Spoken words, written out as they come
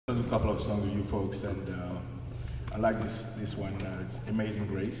A couple of songs with you folks, and I like this one. It's Amazing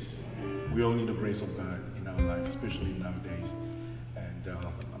Grace. We all need the grace of God in our life, especially nowadays. And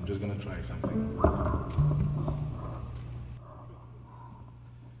I'm just gonna try something.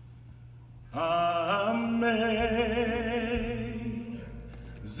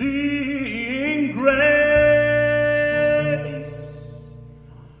 Amazing grace,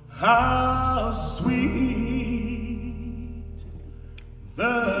 how sweet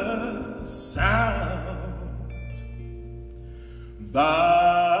the sound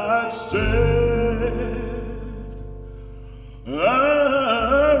that saved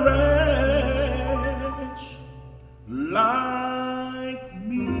a wretch like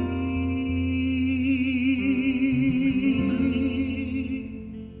me.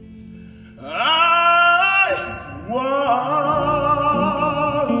 I once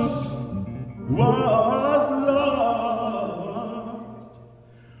was lost,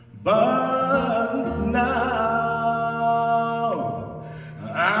 but now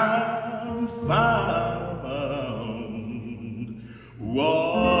I'm found.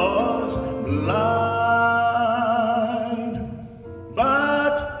 Was blind,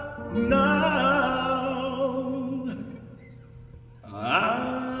 but now I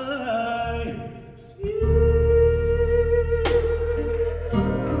see.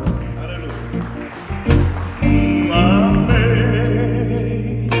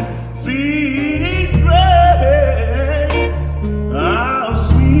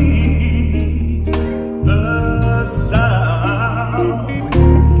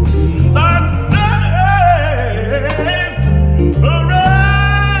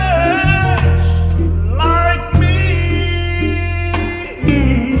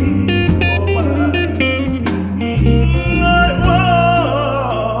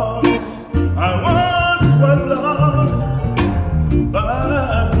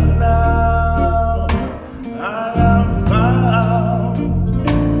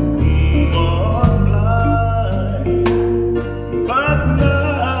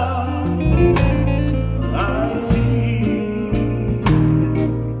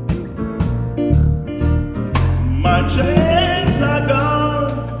 Change.